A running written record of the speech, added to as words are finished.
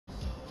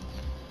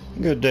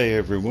Good day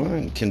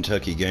everyone,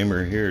 Kentucky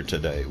Gamer here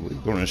today. We're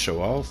going to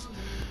show off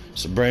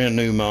some brand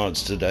new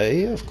mods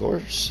today, of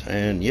course.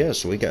 And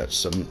yes, we got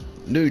some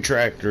new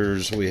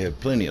tractors. We have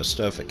plenty of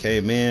stuff that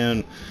came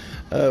in.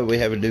 We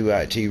have a new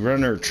IT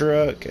runner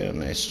truck,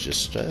 and it's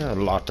just a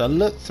lot to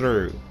look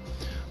through.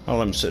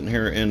 While I'm sitting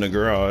here in the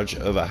garage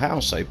of a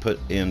house I put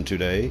in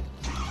today,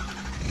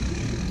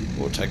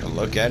 we'll take a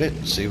look at it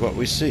and see what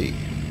we see.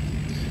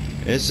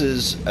 This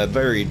is a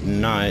very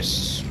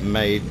nice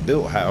made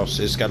built house.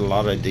 It's got a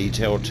lot of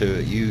detail to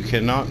it. You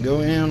cannot go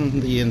in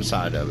the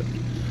inside of it,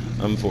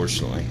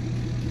 unfortunately.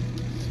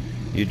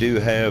 You do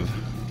have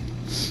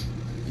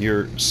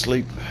your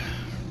sleep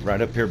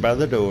right up here by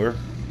the door,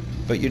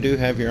 but you do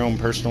have your own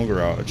personal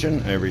garage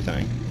and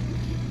everything.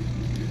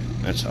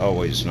 That's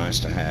always nice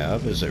to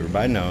have, as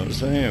everybody knows.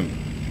 Damn,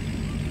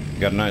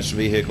 got a nice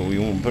vehicle,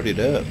 you want to put it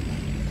up.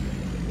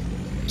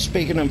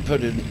 Speaking of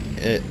putting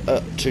it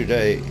up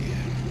today,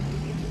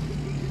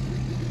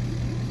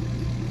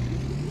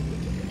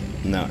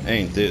 now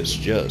ain't this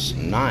just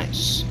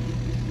nice?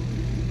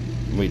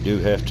 We do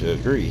have to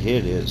agree,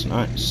 it is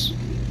nice.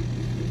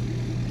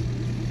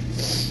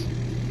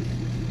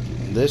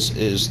 This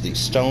is the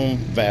Stone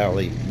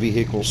Valley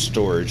vehicle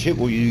storage. It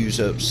will use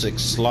up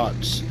 6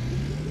 slots.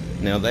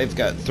 Now they've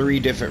got 3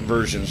 different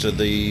versions of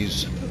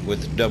these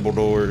with double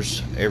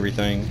doors,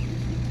 everything.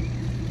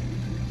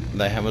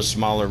 They have a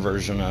smaller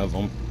version of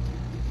them.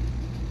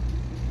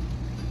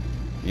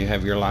 You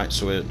have your light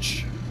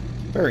switch.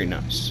 Very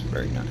nice,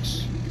 very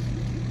nice.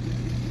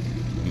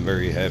 I'm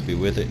very happy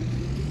with it.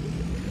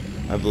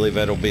 I believe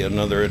that'll be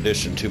another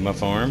addition to my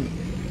farm.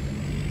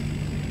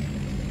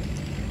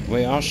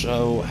 We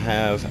also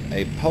have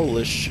a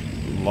Polish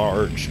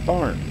large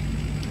barn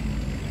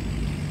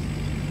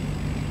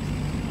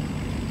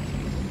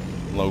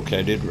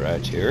located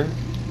right here.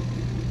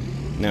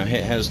 Now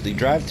it has the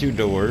drive-through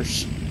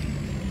doors.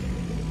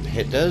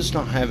 It does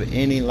not have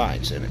any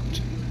lights in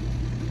it.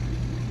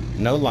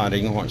 No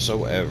lighting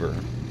whatsoever,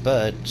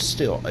 but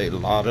still a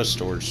lot of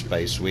storage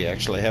space. We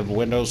actually have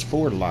windows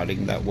for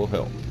lighting that will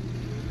help.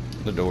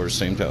 The doors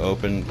seem to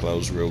open and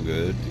close real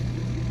good.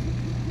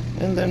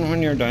 And then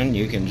when you're done,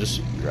 you can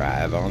just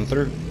drive on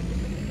through.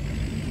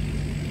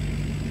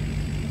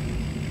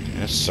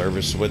 That's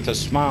service with a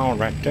smile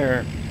right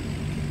there.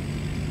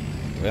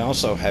 We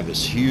also have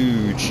this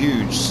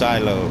huge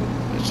silo.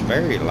 It's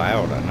very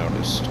loud, I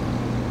noticed.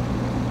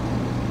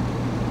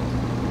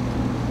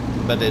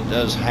 But it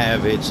does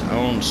have its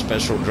own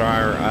special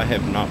dryer. I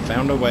have not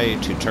found a way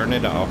to turn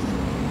it off.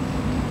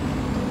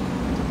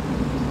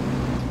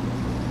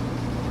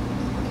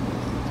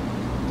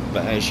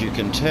 But as you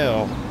can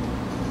tell,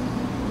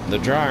 the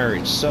dryer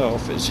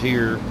itself is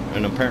here,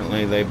 and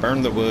apparently they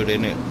burn the wood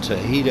in it to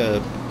heat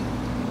up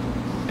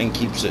and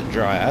keeps it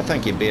dry. I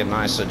think it'd be a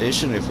nice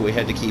addition if we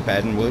had to keep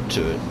adding wood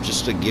to it,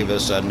 just to give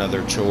us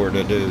another chore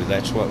to do.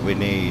 That's what we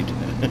need.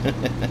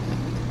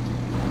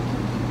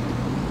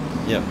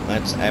 Yep,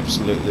 that's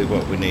absolutely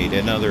what we need,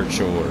 another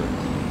chore.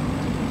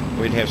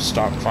 We'd have to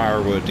stock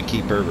firewood to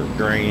keep our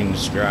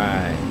grains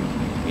dry.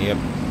 Yep,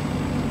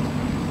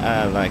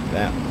 I like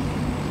that.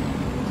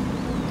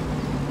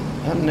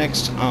 Up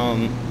next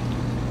on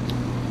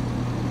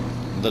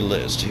the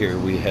list here,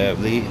 we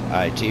have the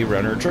IT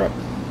runner truck.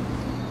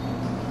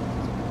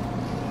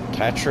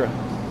 Tatra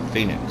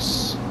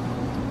Phoenix.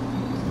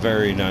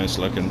 Very nice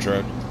looking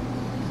truck.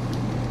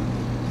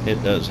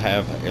 It does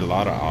have a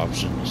lot of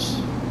options.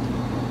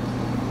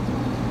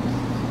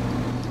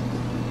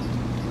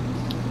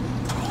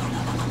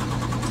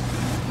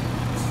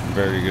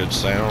 Very good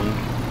sound.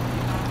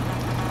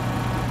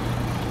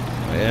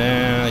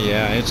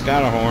 Yeah, it's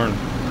got a horn,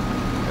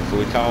 if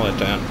we call it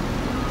that.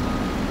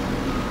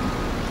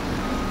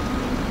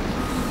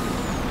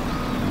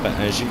 But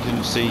as you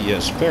can see,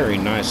 yes, very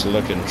nice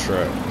looking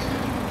truck.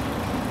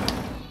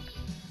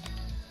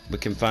 We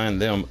can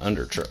find them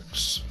under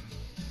trucks.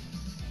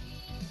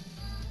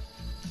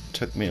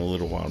 Took me a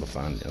little while to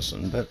find this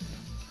one, but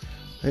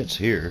it's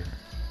here.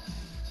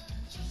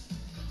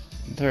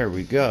 There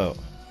we go.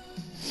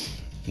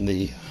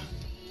 The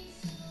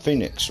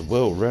Phoenix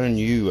will run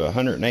you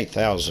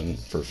 $108,000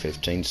 for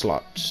 15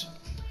 slots.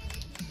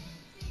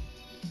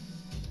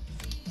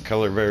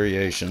 Color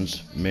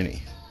variations,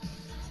 many.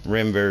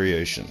 Rim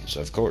variations,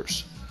 of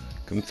course.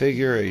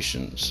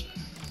 Configurations.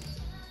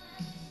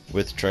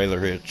 With trailer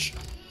hitch,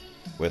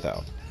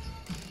 without.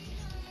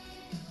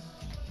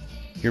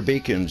 Your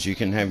beacons, you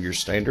can have your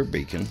standard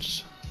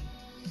beacons,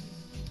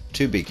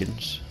 2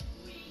 beacons,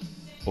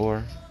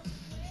 or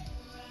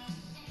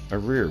a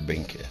rear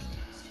beacon.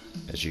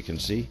 As you can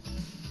see,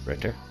 right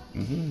there.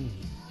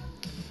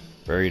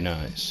 Very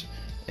nice.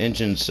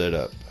 Engine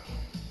setup.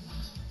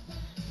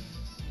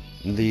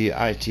 The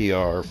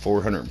ITR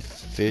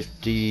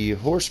 450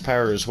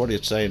 horsepower is what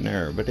it's saying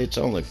there, but it's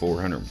only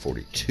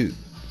 442.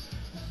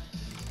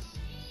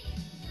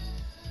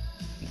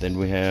 Then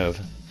we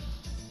have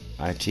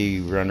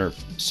IT Runner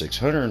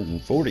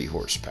 640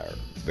 horsepower.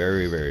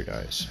 Very, very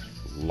nice.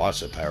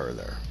 Lots of power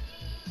there.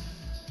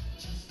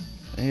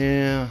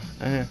 Yeah,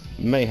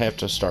 may have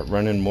to start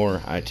running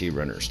more IT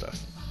runner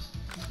stuff.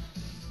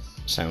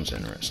 Sounds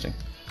interesting.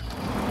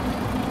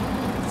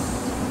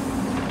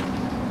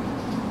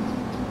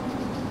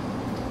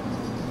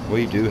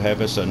 We do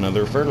have us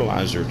another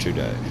fertilizer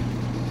today.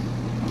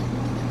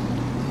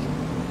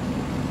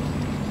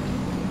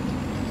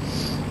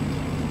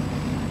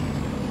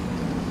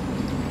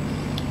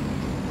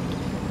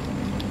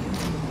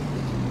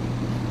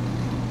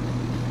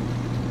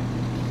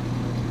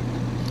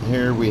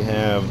 Here we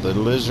have the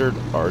Lizard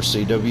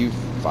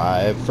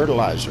RCW5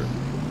 fertilizer.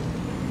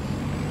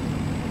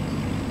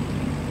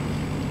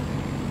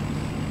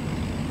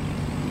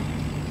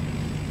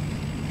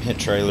 Hit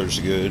trailer's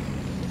good,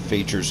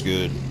 features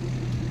good.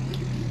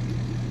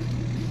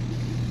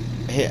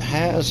 It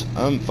has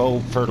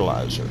unfold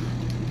fertilizer.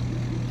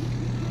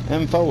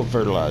 Unfold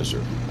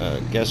fertilizer.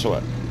 Guess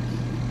what?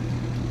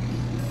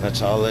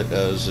 That's all it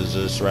does is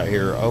this right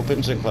here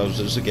opens and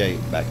closes the gate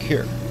back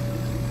here.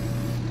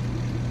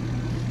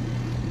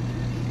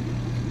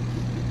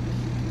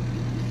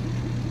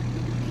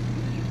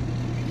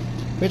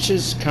 Which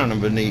is kind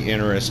of a neat,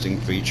 interesting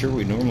feature.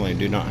 We normally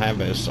do not have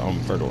this on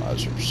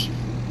fertilizers.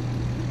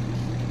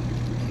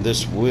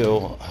 This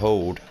will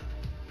hold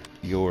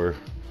your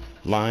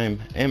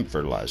lime and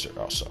fertilizer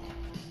also.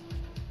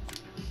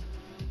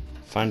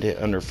 Find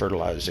it under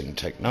fertilizing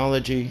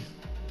technology.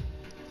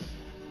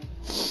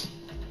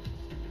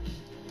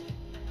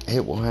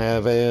 It will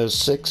have as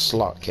 6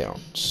 slot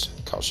counts.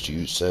 Cost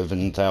you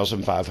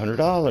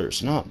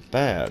 $7,500. Not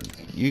bad.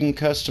 You can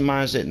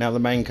customize it. Now the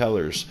main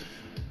colors: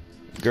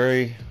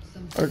 gray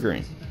or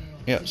green,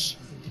 yes,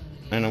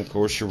 and of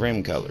course your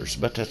rim colors,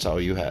 but that's all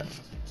you have.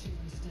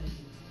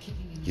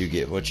 You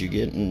get what you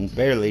get and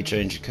barely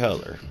change your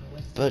color,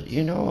 but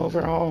you know,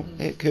 overall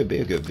it could be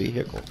a good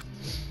vehicle.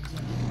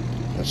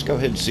 Let's go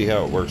ahead and see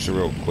how it works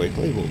real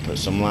quickly. We'll put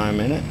some lime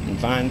in it and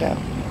find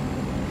out.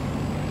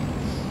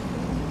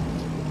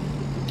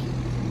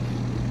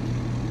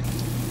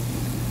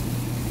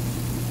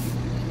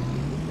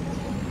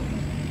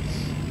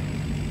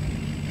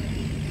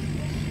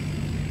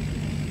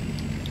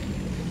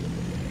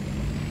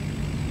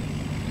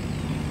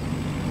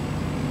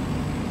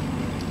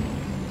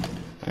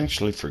 I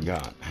actually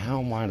forgot,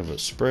 how wide of a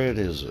spread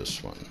is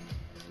this one?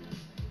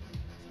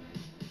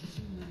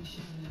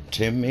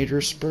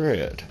 10-meter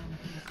spread.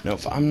 Now,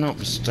 if I'm not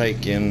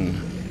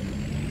mistaken,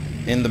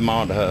 in the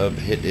mod hub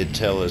it did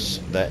tell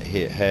us that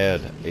it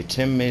had a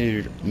 10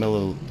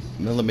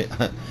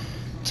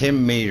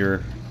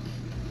 meter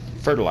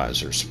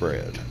fertilizer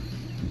spread,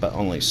 but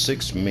only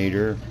 6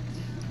 meter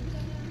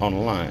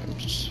on lime.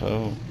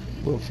 So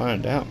we'll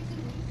find out.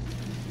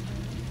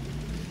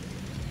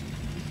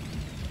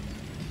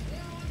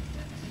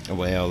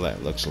 Well,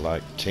 that looks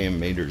like 10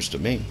 meters to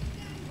me.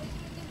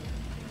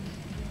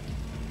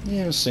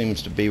 Yeah,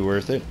 seems to be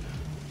worth it.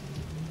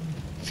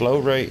 Flow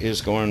rate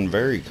is going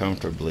very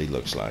comfortably,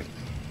 looks like.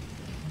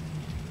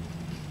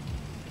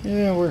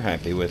 Yeah, we're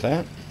happy with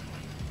that.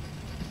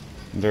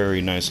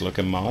 Very nice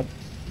looking mod.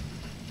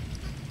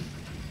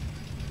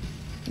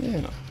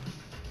 Yeah.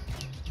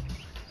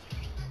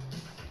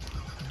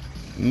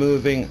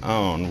 Moving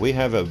on, we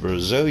have a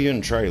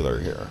Brazilian trailer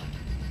here.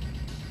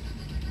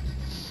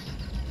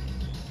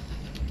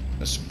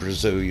 This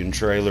Brazilian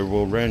trailer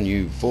will run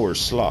you 4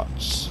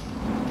 slots.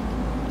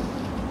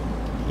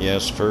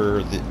 Yes,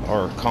 for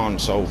our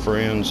console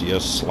friends,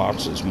 yes,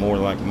 slots is more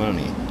like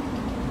money.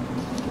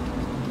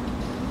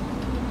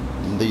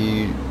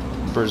 The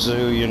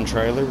Brazilian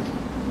trailer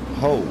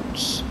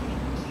holds.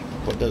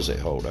 What does it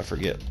hold? I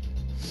forget.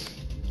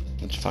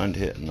 Let's find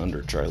it in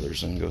under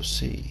trailers and go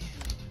see.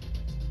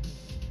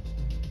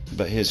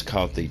 But his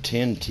called the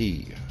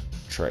 10T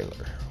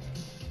trailer.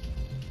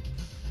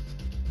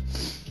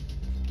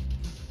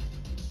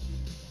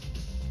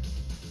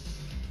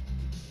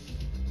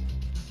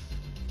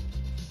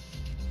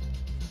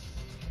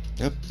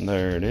 Yep,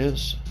 there it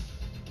is.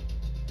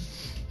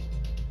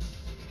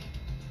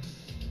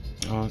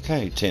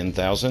 Okay,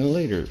 10,000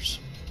 liters.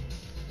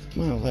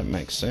 Well, that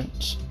makes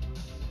sense.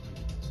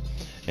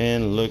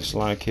 And looks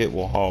like it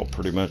will haul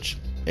pretty much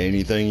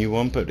anything you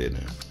want to put in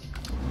it.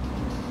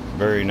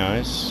 Very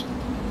nice.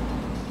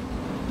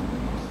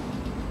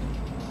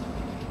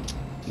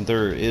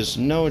 There is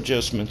no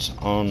adjustments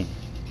on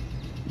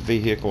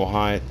vehicle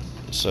height,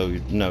 so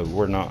no,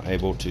 we're not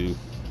able to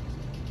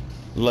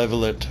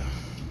level it.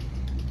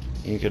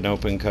 You can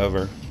open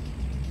cover.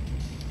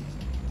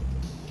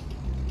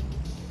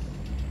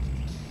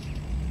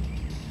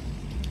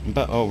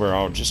 But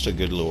overall, just a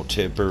good little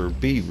tipper.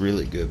 Be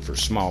really good for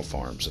small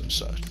farms and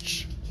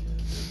such.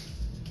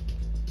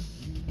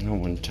 I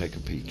want to take a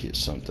peek at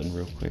something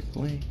real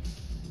quickly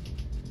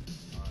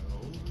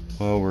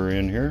while we're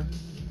in here.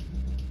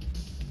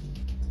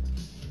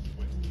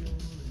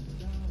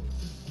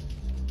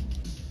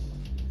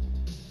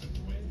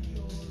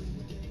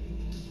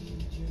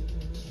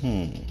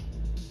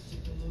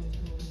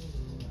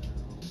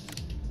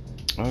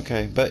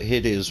 Okay, but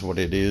it is what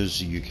it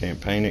is. You can't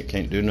paint it,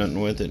 can't do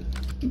nothing with it,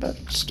 but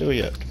still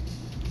yet.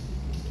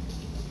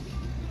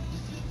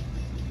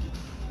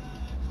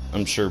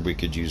 I'm sure we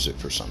could use it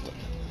for something.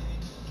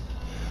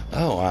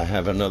 Oh, I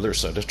have another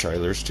set of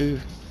trailers to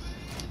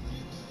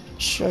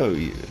show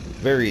you.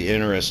 Very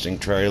interesting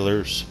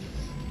trailers.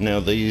 Now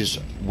these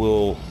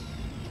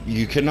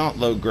you cannot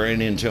load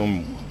grain into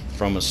them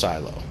from a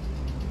silo.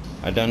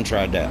 I done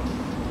tried that.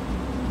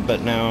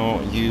 But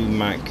now you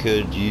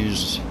could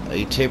use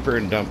a tipper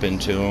and dump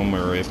into them,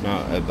 or if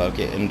not, a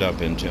bucket and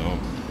dump into them.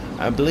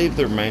 I believe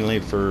they're mainly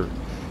for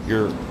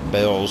your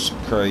bales,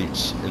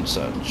 crates, and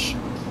such.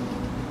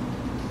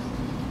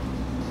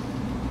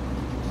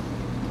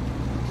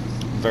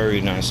 Very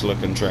nice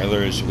looking trailer,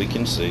 as we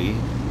can see.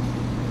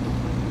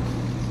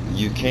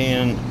 You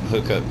can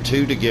hook up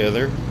 2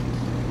 together,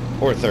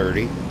 or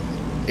 30,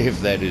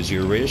 if that is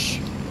your wish.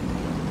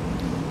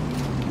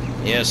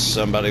 Yes,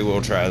 somebody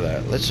will try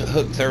that. Let's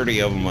hook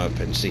 30 of them up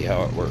and see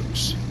how it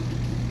works.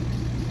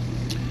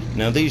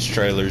 Now these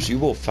trailers you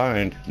will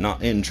find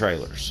not in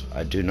trailers.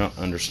 I do not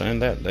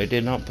understand that. They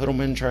did not put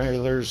them in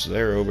trailers.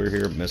 They're over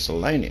here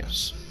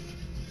miscellaneous.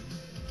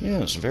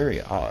 Yes,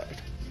 very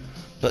odd.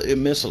 But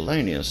in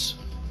miscellaneous,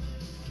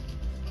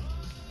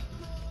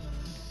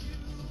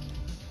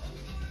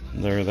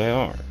 there they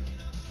are.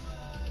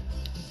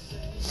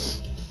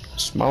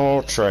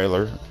 Small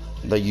trailer.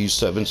 They use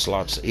 7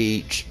 slots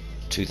each.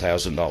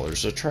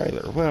 $2,000 a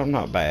trailer. Well,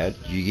 not bad.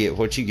 You get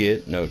what you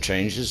get. No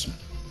changes.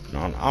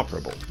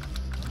 Non-operable.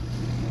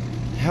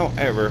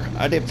 However,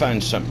 I did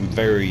find something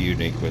very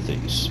unique with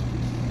these.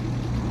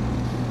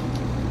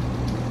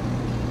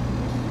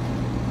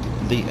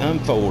 The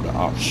unfold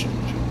option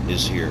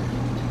is here.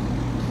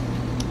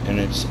 And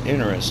it's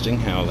interesting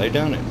how they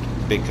done it,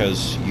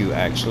 because you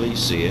actually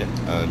see it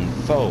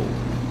unfold.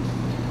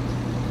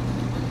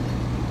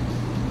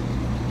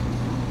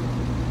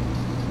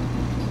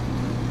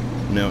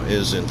 Now,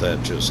 isn't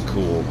that just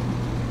cool?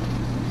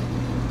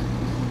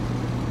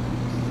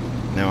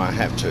 Now, I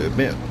have to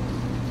admit,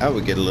 I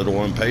would get a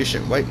little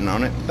impatient waiting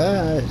on it,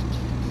 but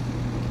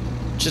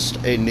just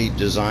a neat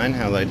design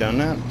how they done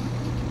that.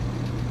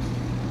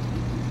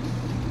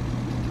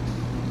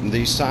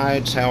 The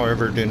sides,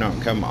 however, do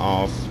not come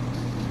off.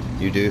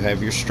 You do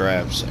have your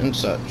straps and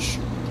such,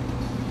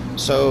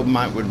 so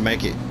would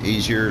make it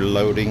easier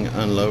loading,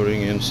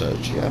 unloading, and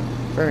such. Yeah,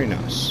 very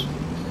nice.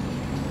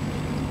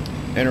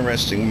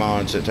 Interesting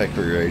mods that they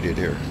created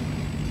here.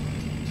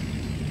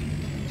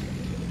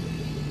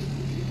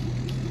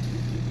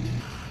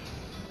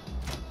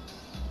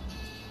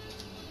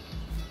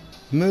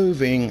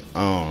 Moving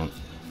on,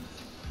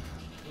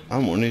 I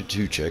wanted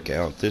to check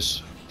out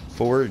this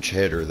forage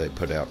header they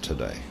put out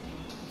today.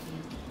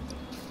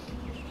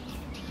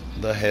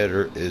 The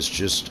header is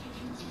just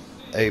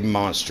a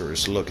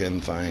monstrous looking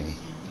thing.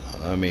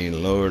 I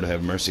mean, Lord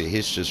have mercy,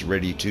 it's just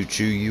ready to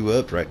chew you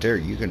up right there.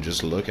 You can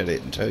just look at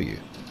it and tell you.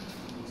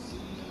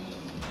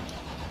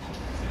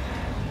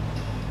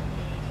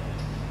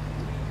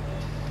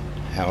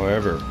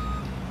 However,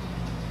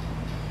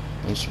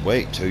 let's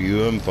wait till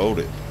you unfold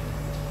it.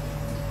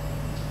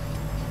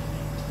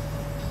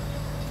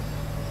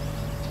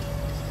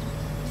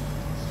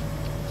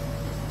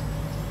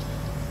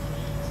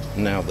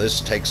 Now this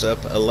takes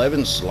up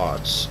 11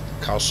 slots,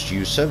 costs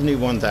you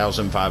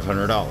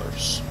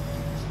 $71,500.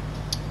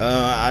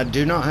 I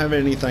do not have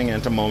anything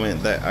at the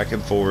moment that I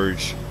can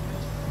forage,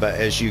 but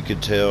as you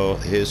could tell,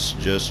 it's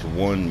just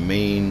one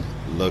mean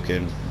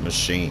looking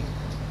machine.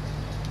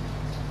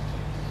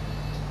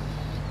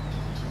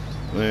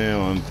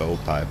 Well,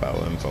 unfold pipe,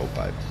 I'll unfold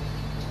pipe.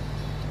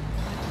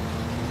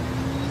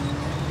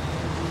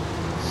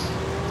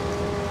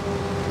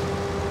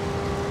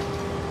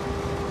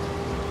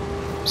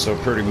 So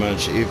pretty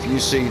much, if you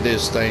see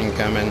this thing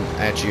coming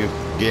at you,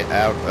 get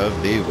out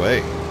of the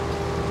way.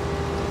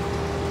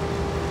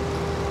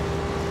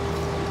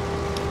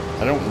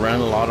 I don't run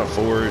a lot of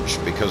forage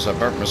because I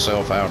burnt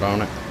myself out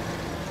on it.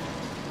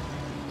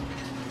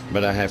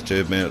 But I have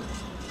to admit,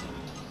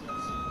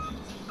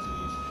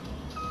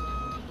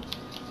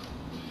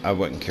 I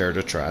wouldn't care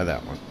to try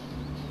that one.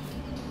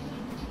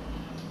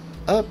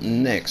 Up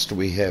next,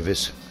 we have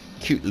this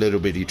cute little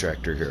bitty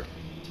tractor here.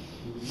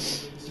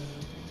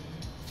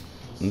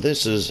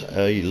 This is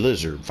a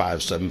Lizard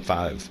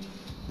 575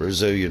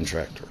 Brazilian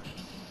tractor.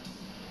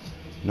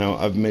 Now,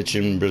 I've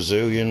mentioned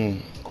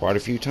Brazilian quite a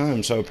few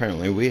times, so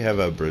apparently we have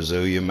a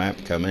Brazilian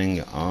map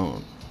coming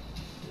on.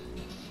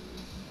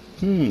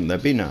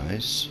 That'd be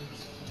nice.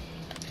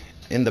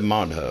 In the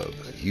mod hub,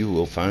 you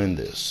will find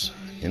this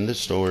in the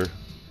store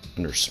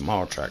under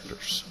small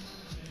tractors.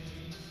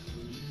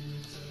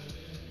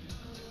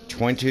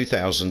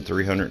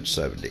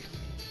 22,370.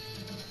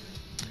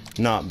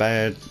 Not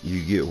bad.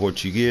 You get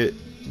what you get.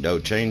 No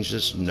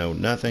changes, no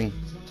nothing.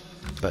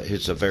 But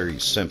it's a very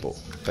simple,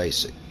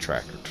 basic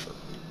tractor,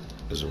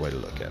 is a way to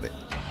look at it.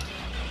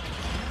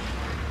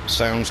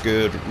 Sounds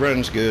good,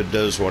 runs good,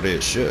 does what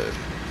it should.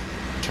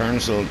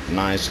 Turns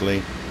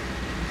nicely.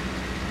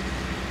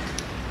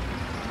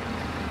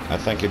 I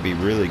think it'd be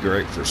really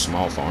great for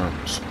small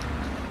farms.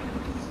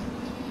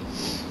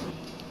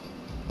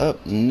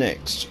 Up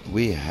next,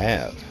 we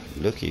have,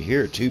 looky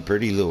here, 2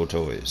 pretty little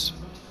toys.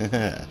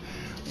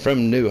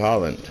 From New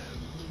Holland.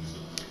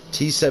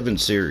 T7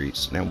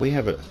 series. Now we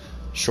have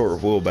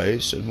short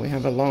wheelbase, and we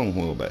have a long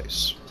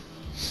wheelbase.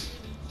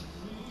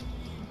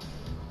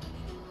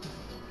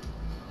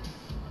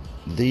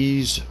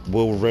 These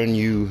will run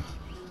you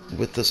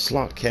with the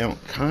slot count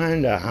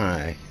kinda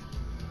high,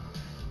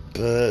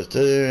 but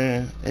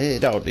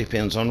it all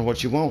depends on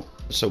what you want,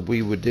 so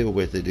we would deal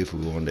with it if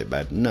we wanted it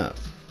bad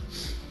enough.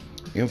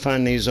 You can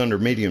find these under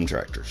medium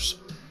tractors.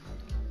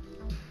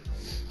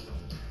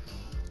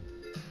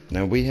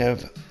 Now we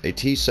have a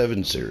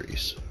T7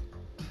 series.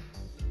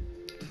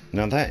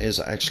 Now that is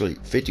actually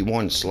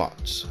 51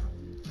 slots.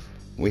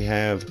 We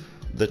have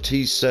the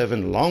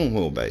T7 long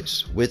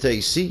wheelbase with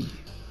AC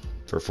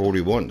for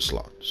 41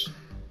 slots.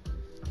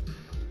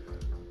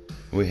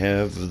 We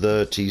have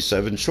the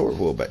T7 short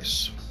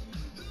wheelbase.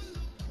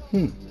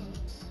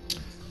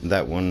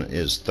 That one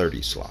is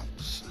 30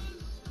 slots.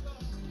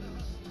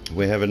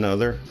 We have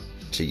another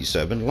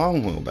T7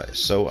 long wheelbase.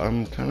 So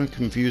I'm kind of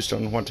confused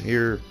on what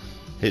here.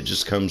 It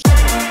just comes.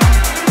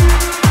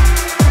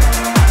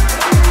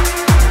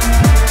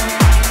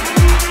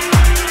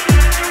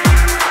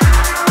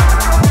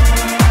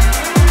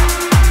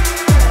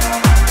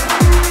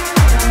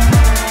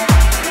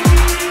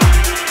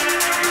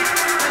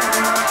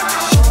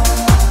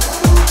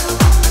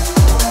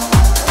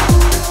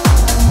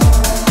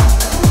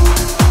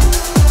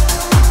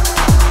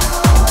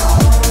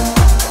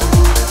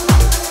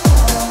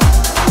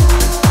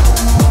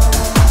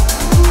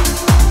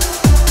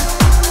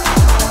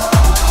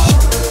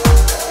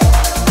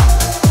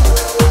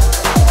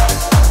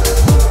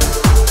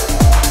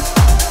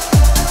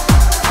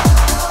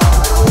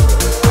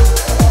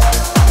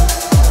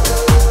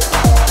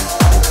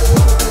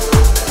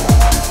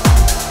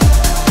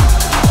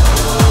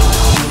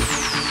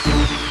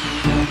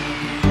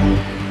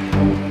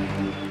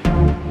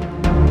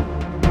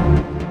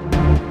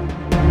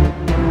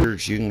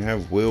 You can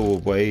have wheel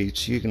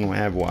weights, you can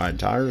have wide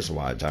tires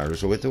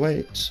with the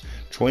weights,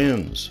 twin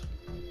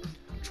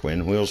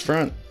wheels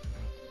front,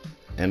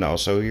 and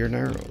also your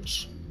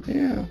narrows.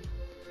 Yeah,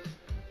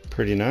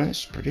 pretty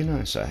nice,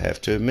 I have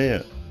to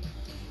admit.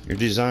 Your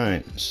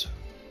designs,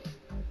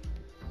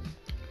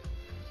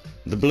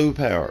 the blue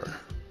power,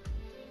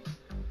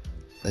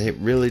 it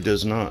really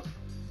does not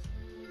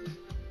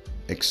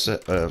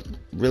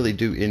really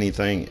do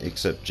anything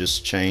except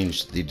just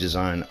change the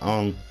design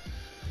on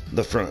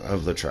the front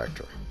of the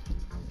tractor,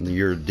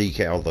 your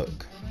decal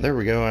look. There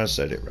we go, I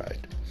said it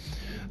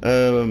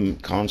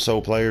right. Console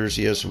players,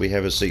 yes, we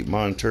have a seat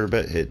monitor,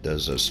 but it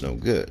does us no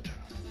good.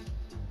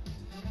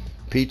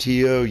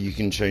 PTO, you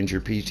can change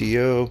your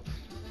PTO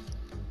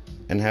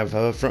and have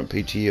a front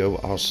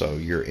PTO also.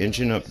 Your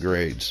engine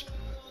upgrades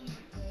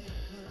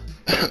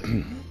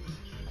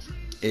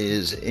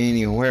is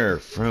anywhere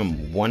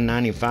from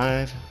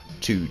 195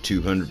 to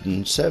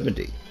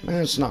 270.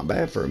 That's not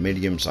bad for a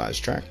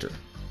medium-sized tractor.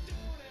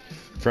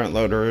 Front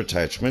loader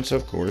attachments,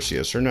 of course,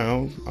 yes or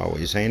no,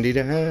 always handy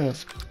to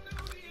have.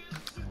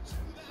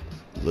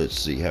 Let's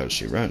see how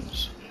she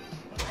runs.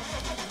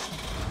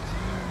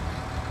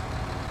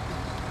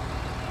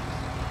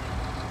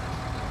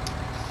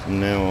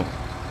 Now,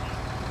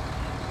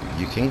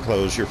 you can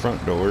close your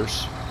front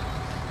doors.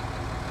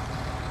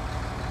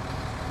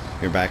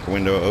 Your back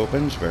window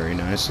opens very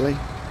nicely.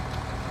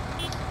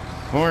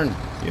 Horn,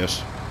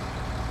 yes.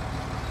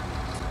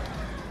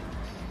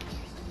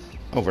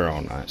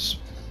 Overall nice.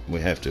 We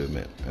have to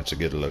admit, that's a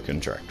good looking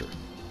tractor.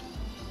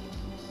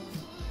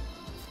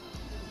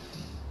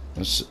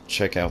 Let's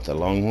check out the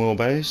long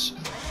wheelbase.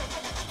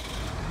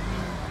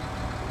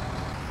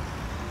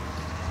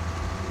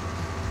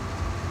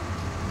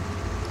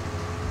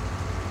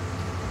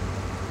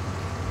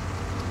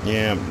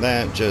 Yeah,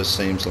 that just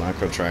seems like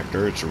a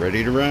tractor. It's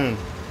ready to run.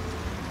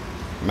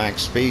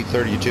 Max speed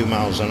 32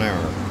 miles an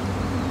hour.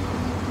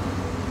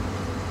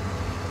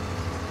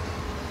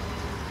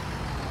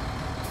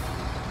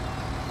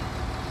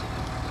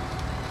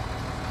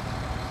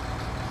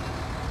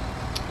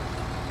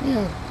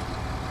 Yeah,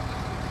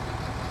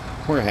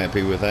 we're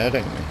happy with that,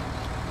 ain't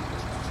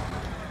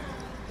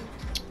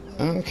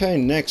we? Okay,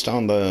 next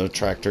on the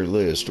tractor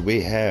list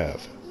we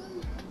have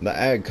the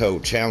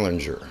AGCO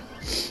Challenger,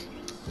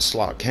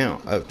 slot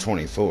count of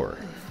 24.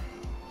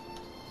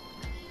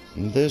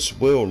 This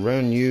will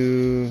run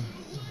you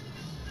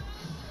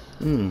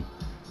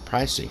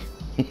pricey.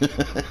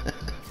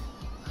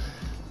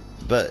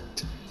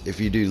 But if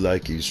you do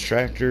like these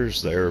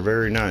tractors, they are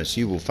very nice.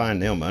 You will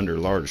find them under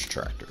large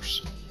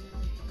tractors.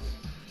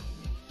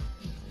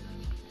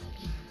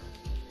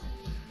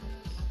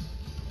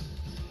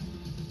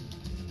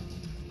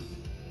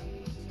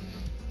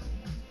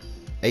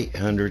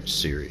 .800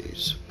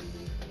 series.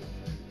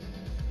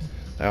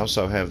 They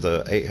also have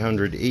the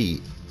 800E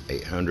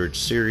 800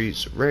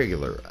 series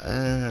regular.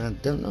 I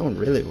don't know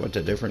really what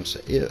the difference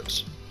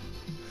is.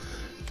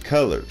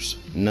 Colors,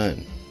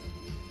 none.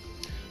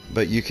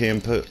 But you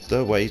can put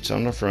the weights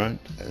on the front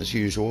as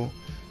usual.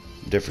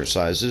 Different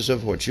sizes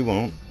of what you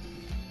want.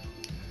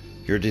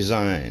 Your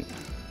design,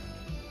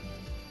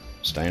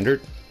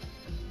 standard,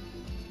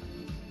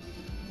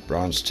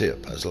 bronze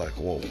tip. I was like,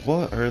 well,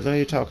 what are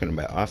they talking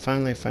about? I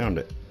finally found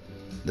it.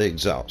 the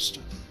exhaust.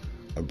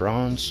 A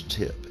bronze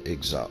tip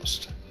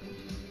exhaust.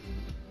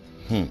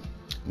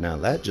 Now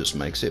that just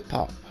makes it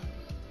pop.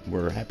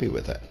 We're happy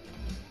with that.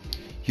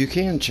 You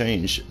can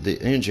change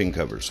the engine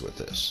covers with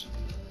this.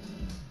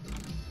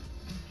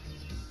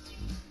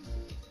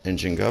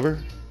 Engine cover.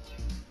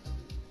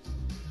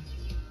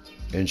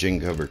 Engine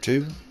cover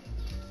 2.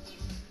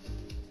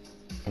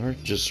 Or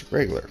just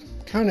regular.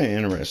 Kind of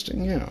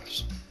interesting,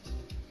 yes.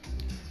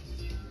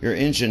 Your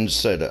engine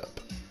setup.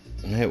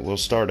 It will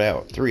start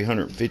out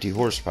 350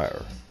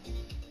 horsepower.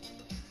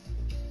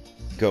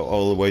 Go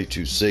all the way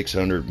to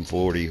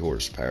 640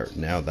 horsepower.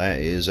 Now that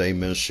is a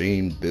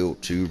machine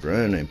built to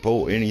run and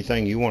pull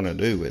anything you want to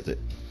do with it.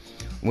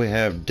 We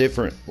have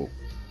different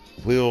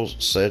wheel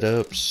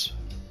setups.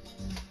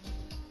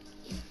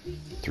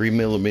 3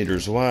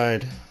 millimeters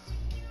wide.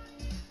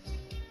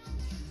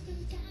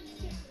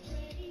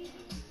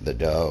 The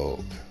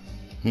dog.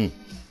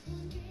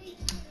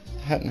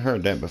 Hadn't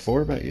heard that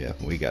before, but yeah,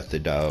 we got the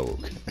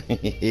dog.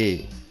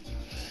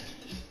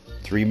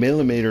 3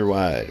 millimeter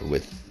wide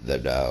with the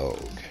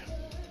dog.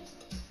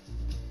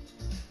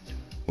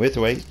 With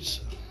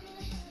weights.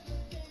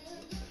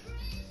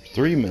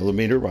 3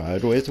 millimeter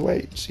wide with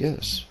weights,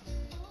 yes.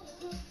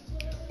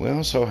 We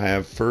also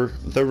have for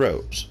the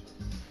rows.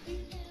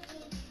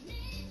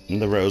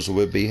 And the rows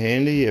would be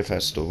handy if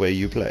that's the way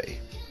you play.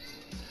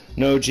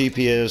 No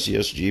GPS,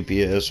 yes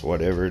GPS,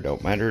 whatever,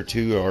 don't matter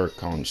to our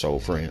console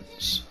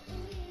friends.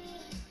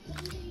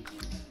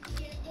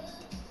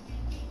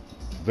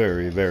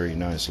 Very, very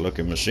nice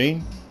looking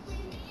machine.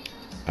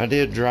 I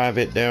did drive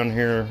it down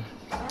here.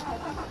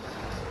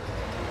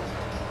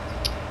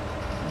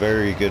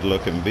 Very good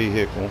looking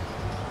vehicle.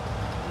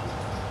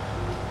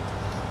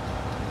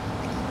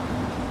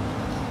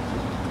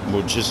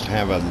 Will just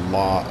have a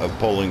lot of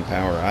pulling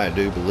power, I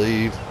do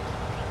believe.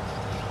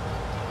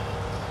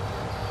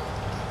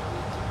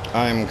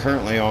 I'm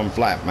currently on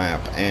flat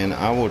map, and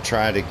I will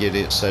try to get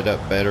it set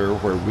up better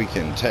where we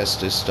can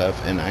test this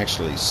stuff and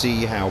actually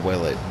see how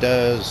well it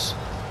does.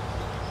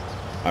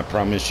 I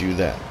promise you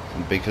that,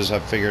 because I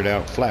figured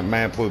out flat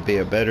map would be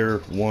a better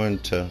one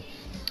to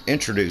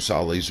introduce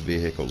all these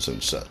vehicles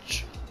and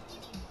such.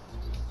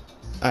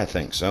 I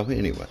think so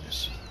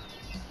anyways.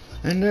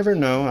 And never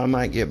know, I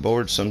might get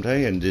bored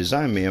someday and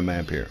design me a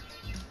map here.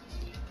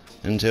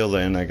 Until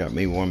then, I got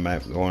me one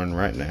map going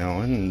right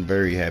now and I'm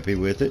very happy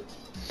with it.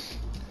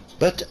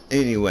 But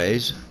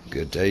anyways,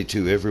 good day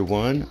to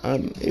everyone.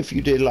 If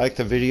you did like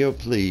the video,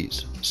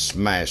 please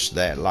smash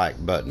that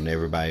like button.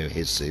 Everybody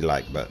hits the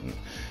like button.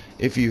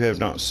 If you have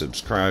not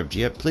subscribed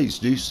yet, please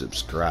do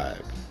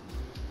subscribe.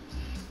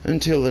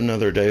 Until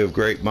another day of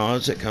great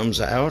mods that comes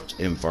out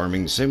in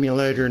Farming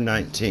Simulator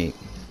 19.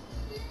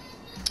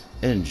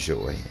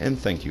 Enjoy, and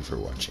thank you for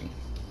watching.